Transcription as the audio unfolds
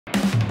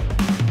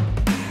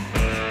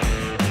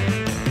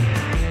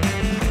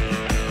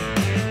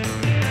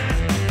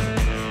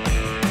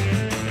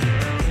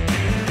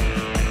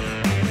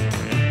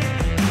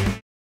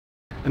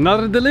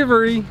Another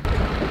delivery.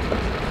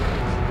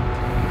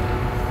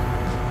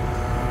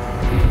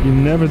 You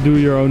never do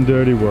your own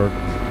dirty work.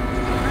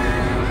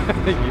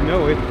 You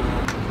know it.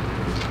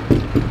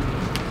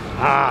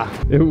 Ah!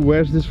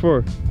 Where's this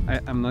for?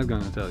 I'm not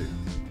gonna tell you.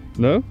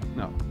 No?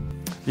 No.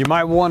 You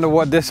might wonder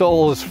what this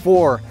all is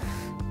for.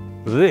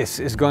 This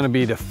is gonna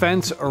be the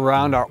fence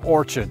around our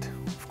orchard.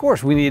 Of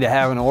course we need to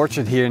have an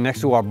orchard here next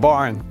to our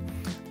barn.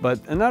 But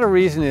another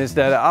reason is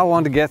that I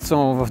want to get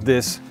some of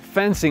this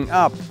fencing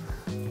up.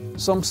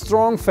 Some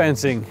strong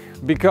fencing,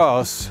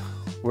 because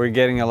we're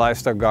getting a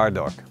livestock guard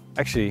dog.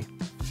 Actually,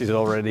 she's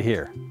already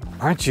here.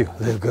 Aren't you,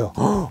 little girl?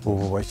 Oh,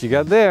 what you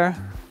got there?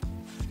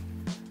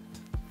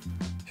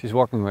 She's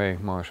walking away,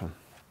 Marson.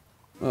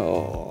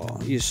 Oh,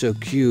 you're so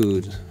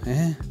cute,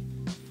 eh?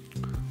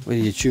 What are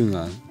you chewing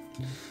on?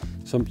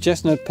 Some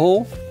chestnut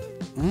pole?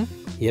 Hm?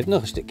 Je hebt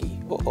nog een stukje.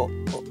 Oh.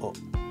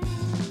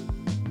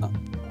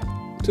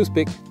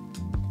 Toothpick.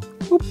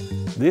 Oop.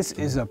 This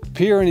is a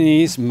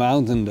Pyrenees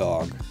mountain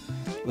dog.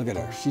 Look at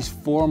her, she's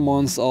 4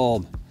 months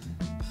old.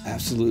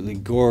 Absolutely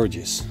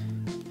gorgeous.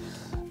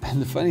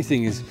 And the funny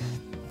thing is,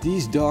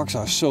 these dogs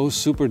are so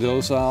super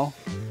docile.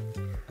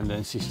 And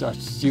then she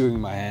starts chewing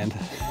my hand.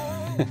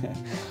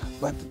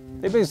 But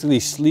they basically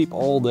sleep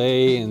all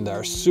day and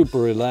they're super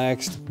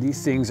relaxed.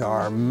 These things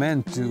are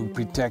meant to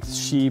protect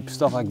sheep,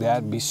 stuff like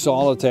that, be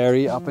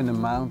solitary up in the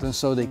mountains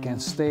so they can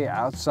stay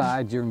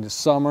outside during the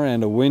summer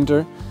and the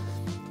winter.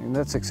 And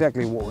that's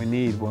exactly what we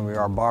need when we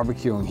are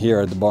barbecuing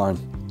here at the barn.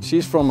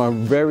 She's from a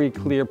very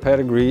clear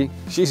pedigree.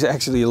 She's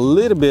actually a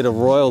little bit of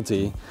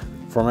royalty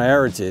from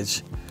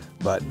heritage,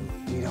 but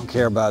we don't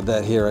care about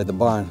that here at the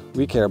barn.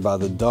 We care about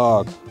the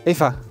dog.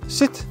 Eva,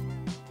 sit.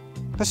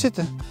 Ga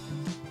zitten.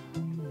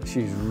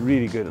 She's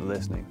really good at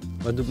listening.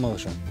 Wat doet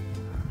Motion?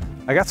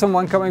 I got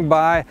someone coming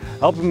by,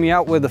 helping me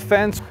out with the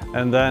fence,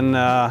 and then,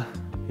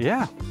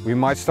 yeah, we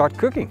might start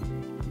cooking.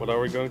 What are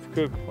we going to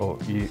cook? Oh,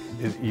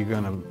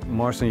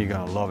 Marson, you're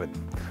gonna love it.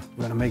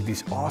 We're gonna make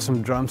these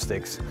awesome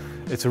drumsticks.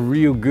 It's a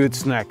real good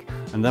snack.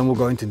 And then we're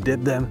going to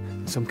dip them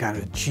in some kind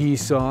of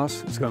cheese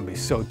sauce. It's gonna be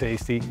so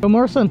tasty. So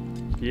Marson,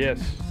 Yes.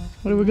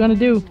 what are we gonna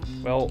do?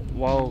 Well,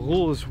 while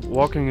Roel is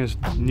walking his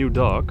new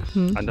dog,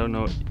 I don't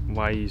know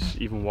why he's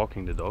even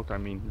walking the dog. I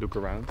mean, look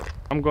around.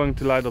 I'm going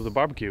to light up the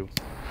barbecue.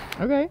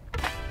 Okay.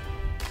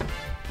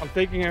 I'm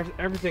taking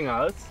everything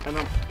out and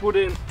I'm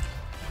putting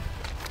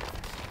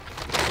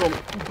some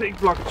big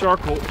block of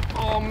charcoal.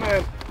 Oh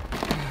man.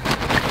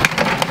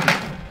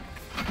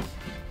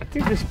 I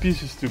think this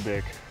piece is too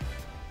big.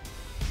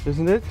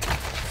 Isn't it?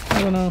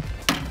 I don't know.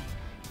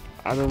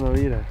 I don't know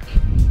either.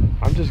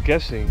 I'm just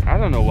guessing. I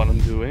don't know what I'm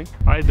doing.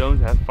 I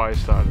don't have fire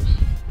starters.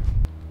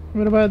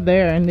 What about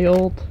there in the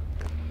old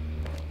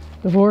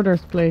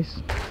hoarder's place?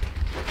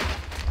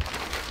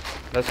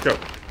 Let's go.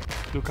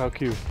 Look how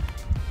cute.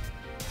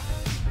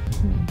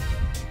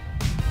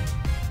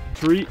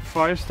 3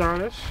 fire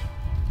starters.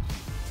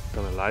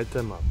 Gonna light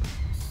them up.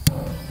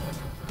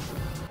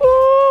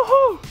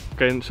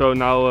 Okay, so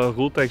now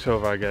Roel takes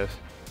over, I guess.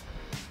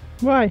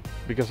 Why?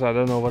 Because I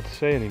don't know what to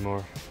say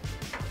anymore.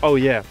 Oh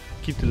yeah,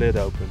 keep the lid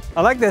open.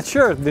 I like that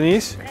shirt,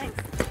 Denise.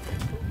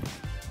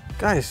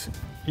 Guys,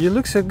 you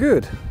look so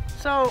good.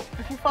 So,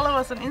 if you follow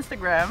us on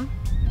Instagram,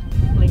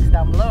 links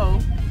down below,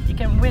 you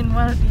can win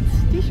one of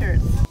these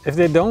t-shirts. If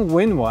they don't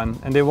win one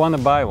and they want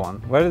to buy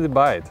one, where do they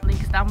buy it?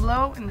 Links down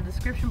below in the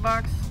description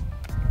box.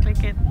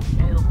 Click it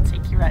and it'll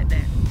take you right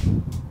there.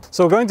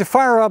 So we're going to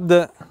fire up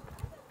the...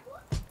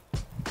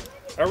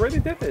 I already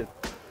did it.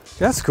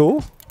 That's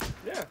cool.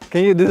 Yeah.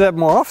 Can you do that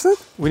more often?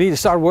 We need to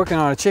start working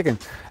on a chicken.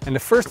 And the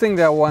first thing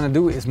that I want to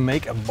do is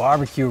make a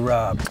barbecue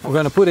rub. We're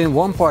going to put in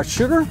 1 part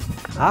sugar,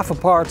 half a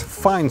part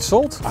fine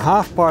salt, a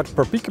half part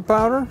paprika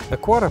powder, a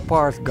 1/4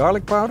 part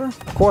garlic powder,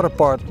 a 1/4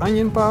 part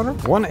onion powder,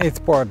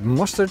 1/8 part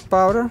mustard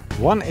powder,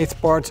 1/8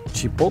 part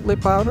chipotle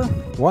powder,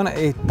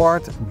 1/8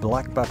 part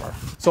black pepper.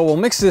 So we'll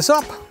mix this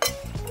up.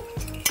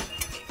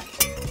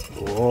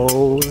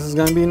 Whoa, this is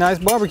going to be a nice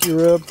barbecue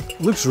rub.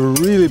 Looks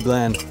really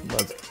bland,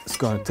 but it's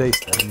going to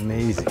taste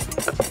amazing.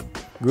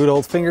 Good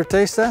old finger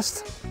taste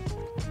test.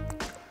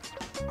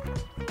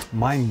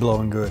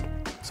 Mind-blowing good.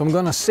 So I'm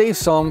gonna save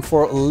some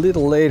for a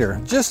little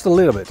later, just a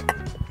little bit.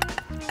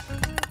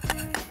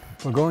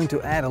 We're going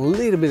to add a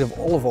little bit of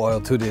olive oil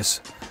to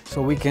this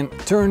so we can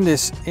turn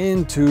this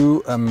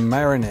into a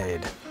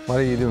marinade. What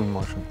are you doing,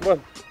 Marshall? What?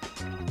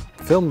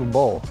 Film the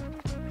bowl.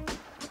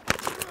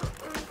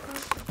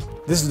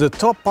 This is the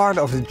top part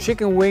of the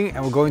chicken wing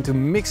and we're going to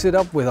mix it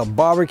up with our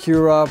barbecue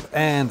rub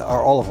and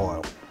our olive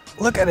oil.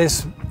 Look at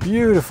this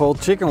beautiful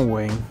chicken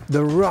wing.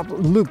 The rub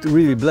looked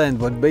really bland,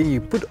 but when you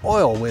put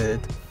oil with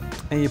it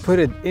and you put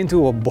it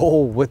into a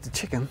bowl with the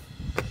chicken,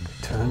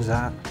 it turns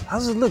out... How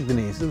does it look,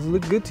 Denise? Does it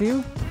look good to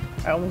you?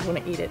 I almost want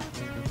to eat it.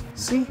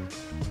 See?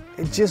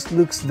 It just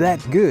looks that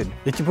good.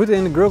 Did you put it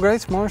in the grill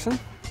grates, Morrison?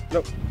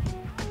 Nope.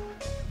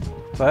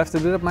 So I have to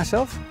do that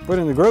myself? Put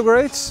it in the grill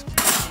grates.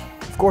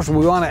 Of course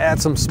we want to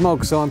add some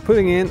smoke, so I'm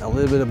putting in a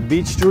little bit of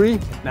beech tree.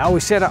 Now we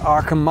set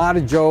our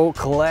Kamado Joe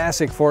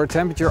Classic for a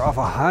temperature of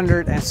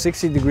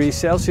 160 degrees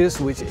Celsius,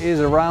 which is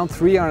around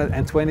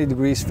 320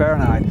 degrees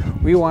Fahrenheit.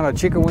 We want our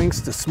chicken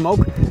wings to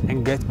smoke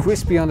and get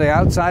crispy on the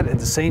outside at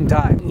the same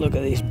time. Look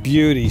at these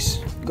beauties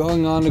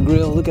going on the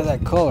grill. Look at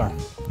that color.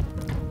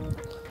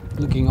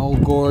 Looking all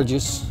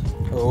gorgeous.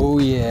 Oh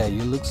yeah,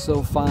 you look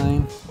so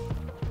fine.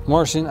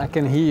 Morrison, I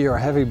can hear your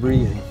heavy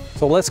breathing.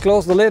 So let's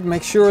close the lid,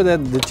 make sure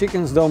that the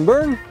chickens don't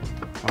burn.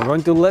 I'm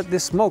going to let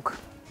this smoke.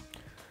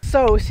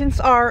 So since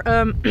our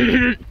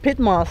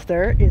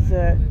Pitmaster is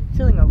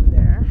chilling over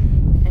there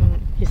and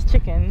his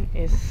chicken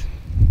is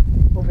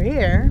over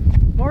here,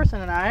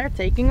 Morrison and I are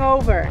taking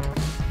over.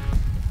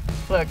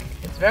 Look,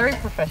 it's very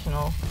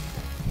professional.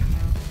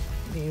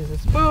 We use a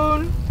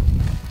spoon.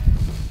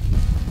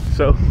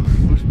 So,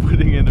 who's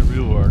putting in the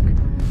real work?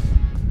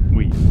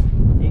 We.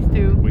 These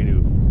two. We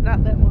do.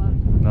 Not that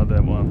one. Not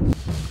that one.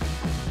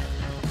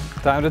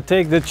 Time to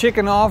take the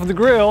chicken off the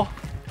grill.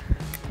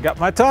 Got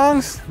my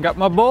tongs, got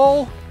my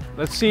bowl.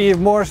 Let's see if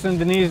Morrison and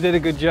Denise did a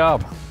good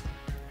job.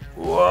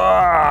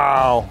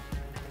 Wow!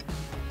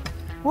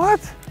 What?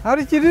 How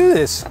did you do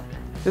this?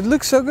 It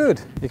looks so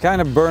good. You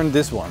kind of burned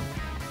this one.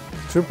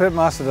 True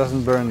Pitmaster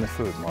doesn't burn the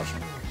food,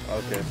 Morrison.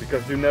 Okay,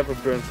 because you never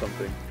burn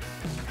something.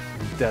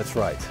 That's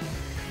right.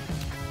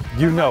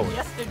 You know it.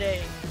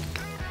 Yesterday.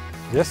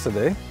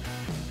 Yesterday?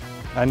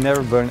 I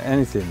never burn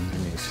anything,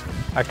 Denise.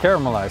 I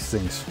caramelize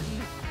things.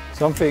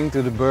 Something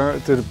to the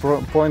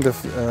point of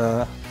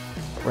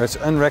where it's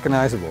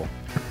unrecognizable.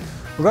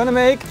 We're gonna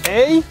make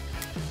a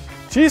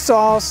cheese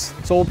sauce.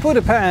 So we'll put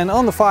a pan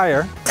on the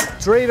fire,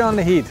 straight on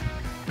the heat.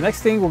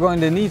 Next thing, we're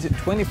going to need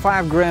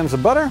 25 grams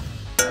of butter.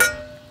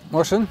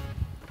 Morrison,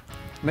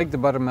 make the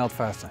butter melt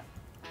faster.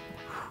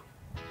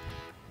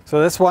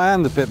 So that's why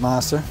I'm the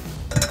Pitmaster.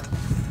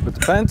 Put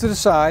the pan to the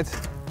side,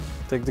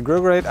 take the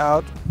grill grate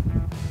out,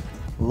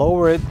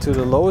 lower it to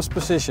the lowest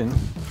position,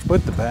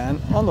 put the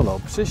pan on the low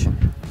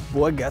position.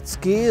 Boy got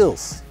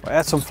skills. We'll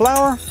add some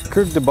flour,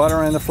 cook the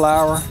butter in the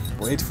flour,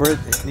 wait for it.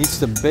 It needs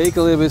to bake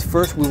a little bit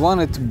first. We want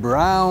it to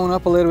brown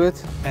up a little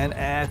bit and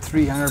add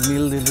 300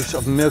 milliliters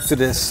of milk to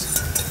this.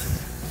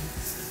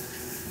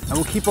 And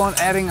we'll keep on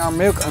adding our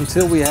milk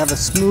until we have a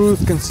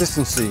smooth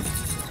consistency.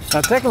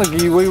 Now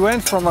technically we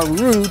went from a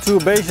roux to a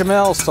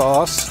bechamel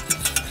sauce.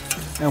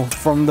 And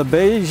from the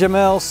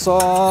bechamel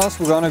sauce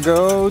we're gonna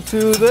go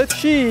to the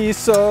cheese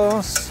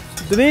sauce.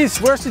 Denise,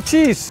 where's the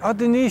cheese? Oh,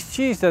 Denise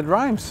cheese, that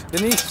rhymes.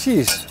 Denise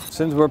cheese.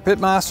 Since we're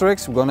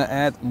Pitmasterics, we're gonna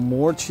add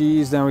more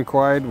cheese than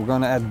required. We're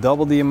gonna add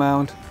double the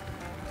amount.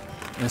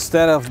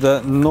 Instead of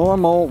the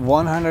normal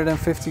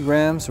 150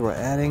 grams, we're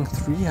adding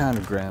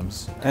 300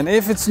 grams. And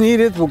if it's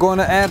needed, we're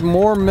gonna add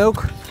more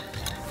milk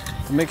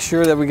to make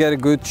sure that we get a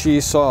good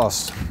cheese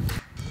sauce.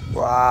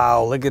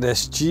 Wow, look at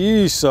this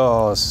cheese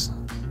sauce.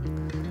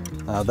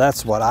 Now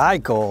that's what I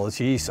call a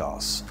cheese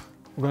sauce.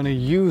 We're gonna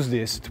use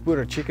this to put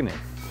our chicken in.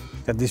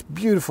 Got these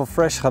beautiful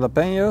fresh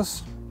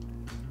jalapenos,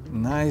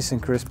 nice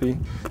and crispy.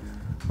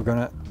 We're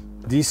gonna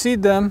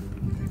de-seed them.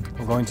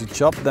 We're going to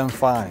chop them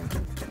fine.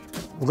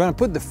 We're gonna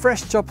put the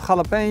fresh chopped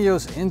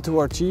jalapenos into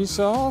our cheese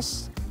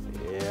sauce.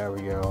 There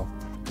we go.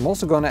 I'm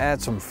also gonna add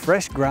some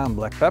fresh ground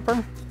black pepper.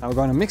 Now we're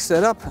gonna mix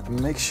that up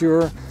and make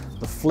sure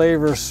the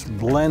flavors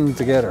blend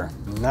together.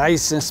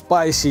 Nice and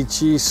spicy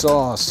cheese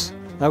sauce.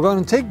 Now we're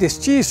gonna take this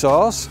cheese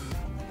sauce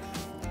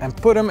and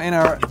put them in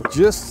our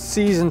just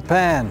seasoned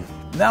pan.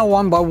 Now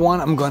one by one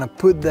I'm gonna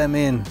put them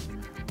in,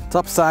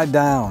 top side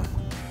down.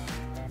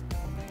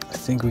 I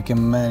think we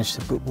can manage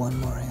to put one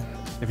more in.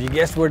 If you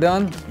guessed we're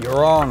done, you're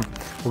wrong.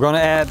 We're gonna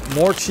add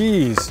more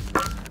cheese.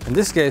 In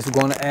this case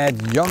we're gonna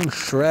add young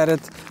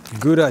shredded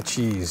Gouda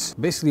cheese.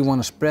 Basically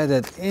want to spread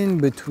that in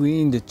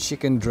between the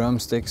chicken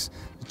drumsticks,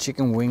 the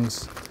chicken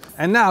wings.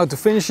 And now to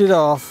finish it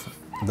off,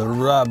 the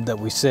rub that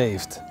we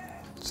saved.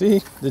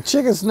 See, the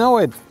chickens know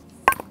it.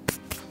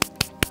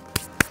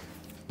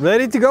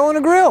 Ready to go on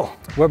the grill.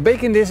 We're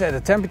baking this at a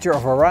temperature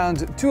of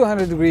around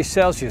 200 degrees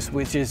Celsius,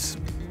 which is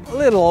a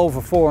little over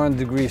 400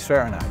 degrees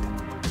Fahrenheit.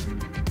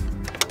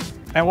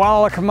 And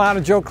while our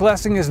Kamado Joe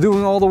Classic is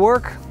doing all the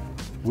work,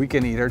 we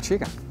can eat our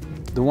chicken.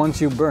 The ones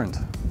you burned.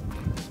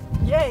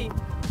 Yay!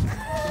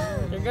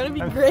 They're gonna be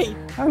great.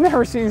 I've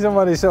never seen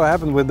somebody so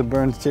happy with the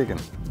burnt chicken.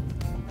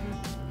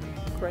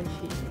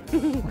 Crunchy.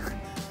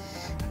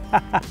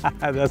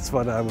 That's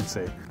what I would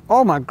say.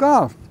 Oh my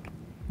God,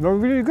 they're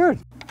really good.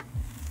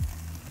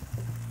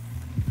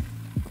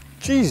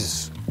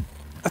 Jesus,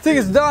 I think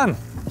it's done.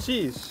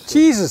 Cheese.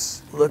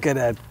 Jesus, look at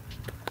that.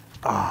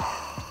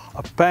 Ah,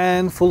 a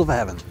pan full of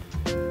heaven.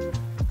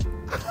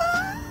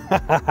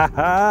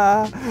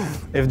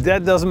 If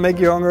that doesn't make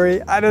you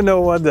hungry, I don't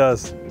know what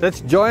does.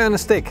 That's joy on a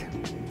stick.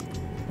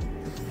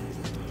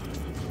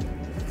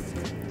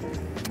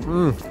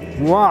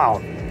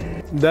 Wow,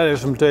 that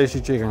is some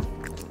tasty chicken.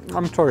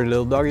 I'm sorry,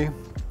 little doggy,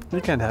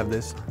 you can't have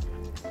this.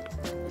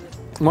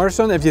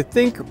 Morrison, if you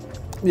think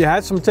you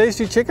had some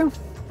tasty chicken,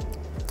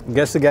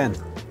 guess again.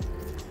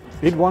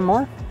 Eat one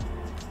more?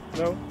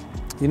 No.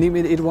 You need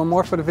me to eat one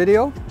more for the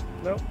video?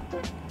 No.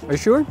 Are you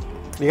sure?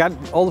 You got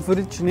all the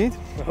footage you need?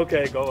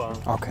 Okay, go on.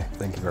 Okay,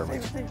 thank you very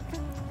much.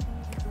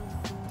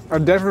 I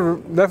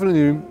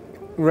definitely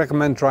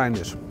recommend trying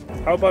this.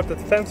 How about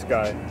that fence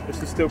guy? Is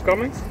he still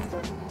coming?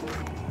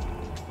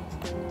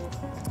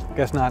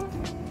 Guess not.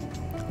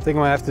 I think I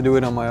might have to do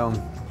it on my own.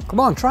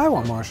 Come on, try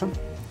one, Marcin.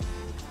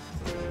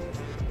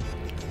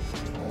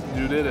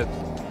 You did it.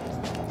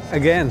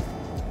 Again.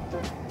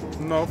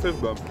 No, fist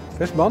bump.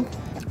 Fist bump?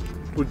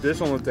 Put this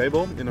on the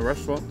table in a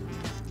restaurant.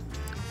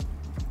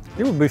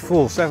 You would be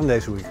full 7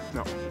 days a week.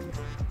 No.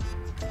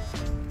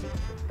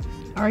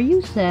 Are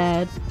you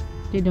sad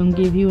they don't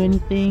give you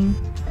anything?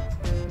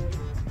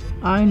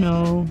 I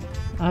know.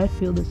 I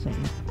feel the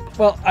same.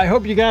 Well, I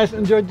hope you guys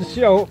enjoyed the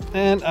show,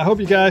 and I hope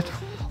you guys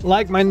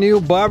like my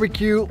new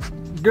barbecue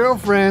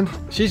girlfriend.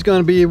 She's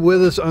gonna be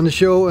with us on the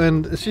show,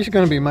 and she's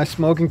gonna be my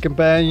smoking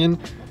companion,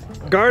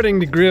 guarding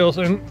the grills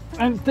and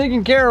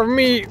taking care of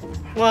me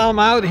while I'm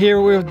out here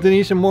with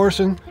Denise and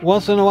Morrison.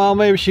 Once in a while,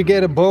 maybe she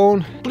get a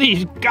bone.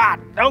 Please, God,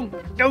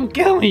 don't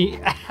kill me.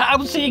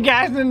 I'll see you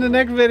guys in the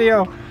next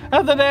video.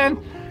 Until then,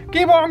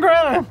 keep on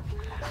grilling.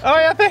 Oh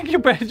yeah, thank you,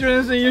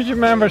 patrons and YouTube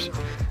members.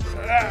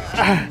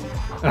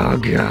 Oh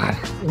God.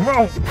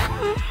 Whoa.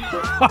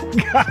 Oh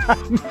God.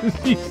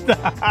 She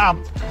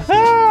stopped.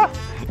 Ah.